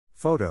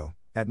Photo,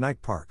 at Nike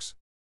Parks.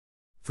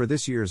 For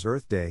this year's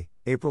Earth Day,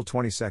 April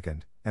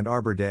 22nd, and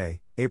Arbor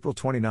Day, April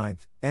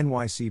 29th,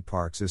 NYC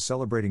Parks is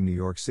celebrating New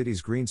York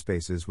City's green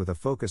spaces with a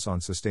focus on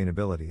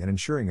sustainability and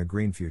ensuring a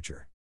green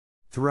future.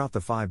 Throughout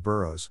the 5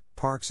 boroughs,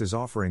 Parks is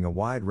offering a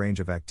wide range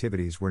of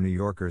activities where New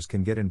Yorkers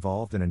can get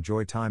involved and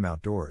enjoy time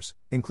outdoors,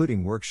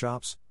 including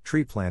workshops,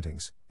 tree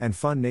plantings, and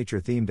fun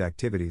nature-themed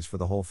activities for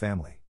the whole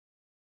family.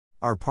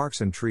 Our parks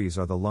and trees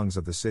are the lungs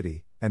of the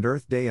city, and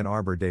Earth Day and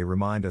Arbor Day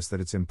remind us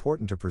that it's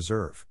important to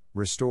preserve,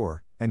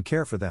 restore, and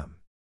care for them.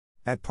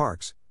 At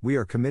Parks, we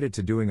are committed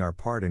to doing our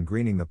part in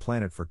greening the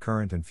planet for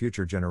current and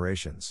future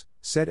generations,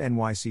 said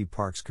NYC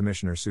Parks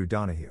Commissioner Sue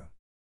Donahue.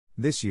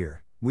 This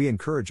year, we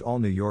encourage all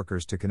New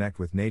Yorkers to connect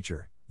with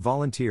nature,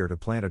 volunteer to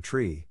plant a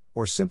tree,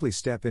 or simply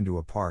step into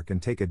a park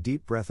and take a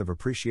deep breath of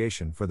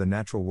appreciation for the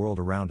natural world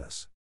around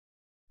us.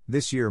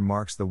 This year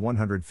marks the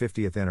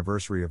 150th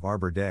anniversary of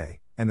Arbor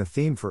Day, and the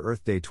theme for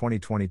Earth Day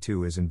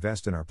 2022 is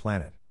Invest in Our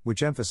Planet,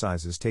 which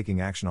emphasizes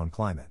taking action on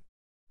climate.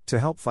 To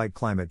help fight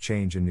climate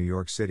change in New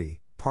York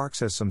City, Parks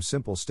has some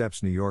simple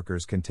steps New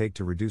Yorkers can take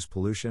to reduce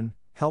pollution,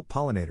 help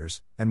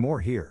pollinators, and more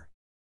here.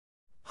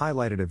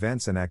 Highlighted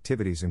events and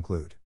activities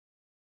include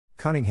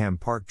Cunningham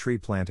Park Tree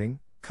Planting,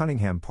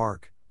 Cunningham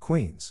Park,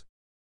 Queens.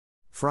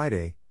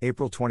 Friday,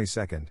 April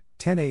 22nd,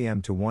 10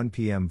 a.m. to 1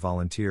 p.m.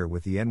 Volunteer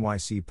with the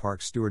NYC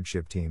Park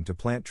Stewardship Team to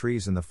plant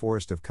trees in the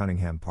forest of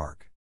Cunningham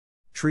Park.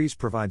 Trees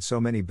provide so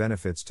many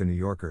benefits to New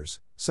Yorkers,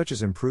 such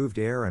as improved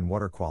air and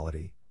water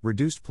quality,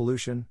 reduced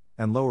pollution,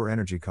 and lower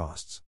energy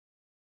costs.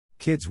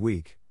 Kids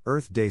Week,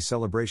 Earth Day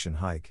Celebration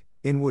Hike,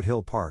 Inwood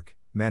Hill Park,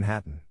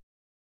 Manhattan.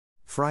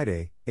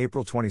 Friday,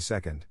 April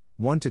 22nd,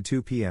 1 to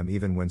 2 p.m.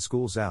 Even when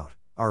school's out,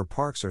 our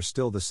parks are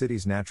still the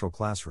city's natural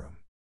classroom.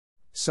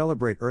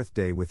 Celebrate Earth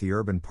Day with the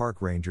Urban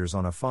Park Rangers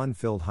on a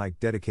fun-filled hike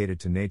dedicated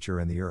to nature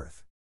and the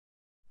earth.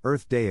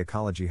 Earth Day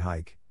Ecology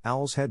Hike,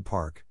 Owl's Head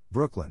Park,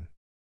 Brooklyn.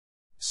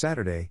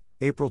 Saturday,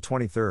 April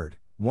 23rd,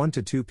 1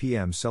 to 2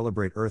 p.m.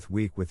 Celebrate Earth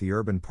Week with the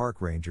Urban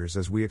Park Rangers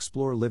as we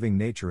explore living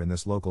nature in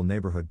this local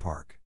neighborhood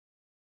park.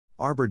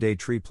 Arbor Day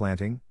Tree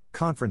Planting,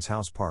 Conference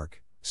House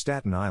Park,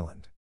 Staten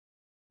Island.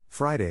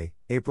 Friday,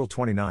 April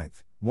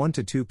 29th, 1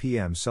 to 2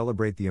 p.m.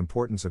 Celebrate the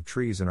importance of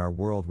trees in our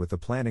world with the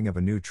planting of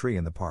a new tree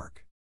in the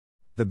park.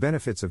 The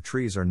benefits of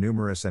trees are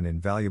numerous and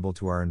invaluable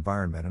to our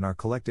environment and our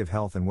collective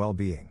health and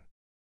well-being.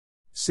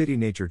 City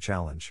Nature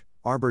Challenge,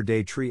 Arbor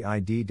Day Tree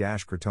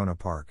ID-Crotona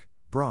Park,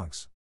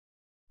 Bronx.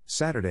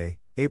 Saturday,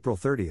 April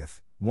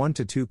 30th, 1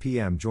 to 2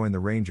 p.m. Join the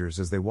Rangers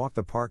as they walk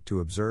the park to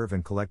observe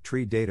and collect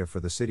tree data for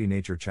the City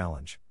Nature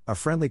Challenge, a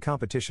friendly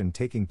competition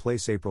taking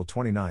place April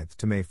 29th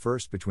to May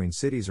 1st between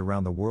cities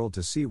around the world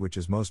to see which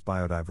is most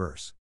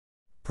biodiverse.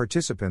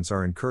 Participants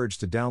are encouraged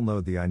to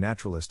download the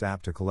iNaturalist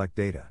app to collect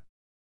data.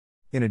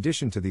 In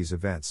addition to these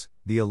events,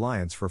 the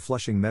Alliance for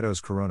Flushing Meadows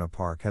Corona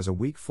Park has a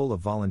week full of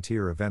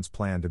volunteer events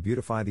planned to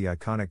beautify the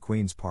iconic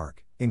Queens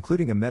Park,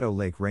 including a Meadow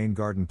Lake Rain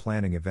Garden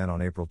planting event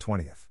on April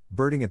 20th,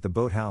 birding at the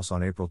Boathouse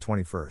on April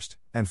 21st,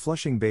 and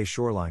Flushing Bay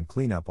Shoreline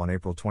Cleanup on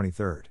April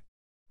 23rd.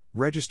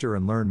 Register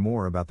and learn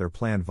more about their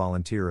planned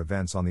volunteer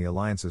events on the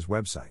Alliance's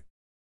website.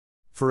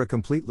 For a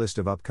complete list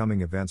of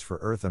upcoming events for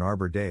Earth and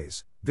Arbor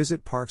Days,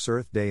 visit Parks'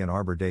 Earth Day and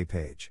Arbor Day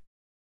page.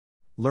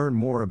 Learn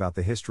more about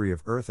the history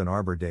of Earth and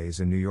Arbor Days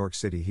in New York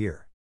City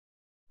here.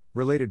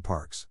 Related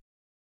parks: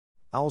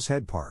 Owl's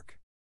Head Park,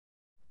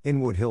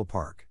 Inwood Hill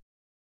Park,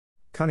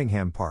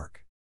 Cunningham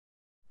Park,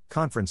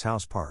 Conference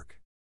House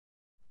Park,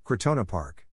 Crotona Park.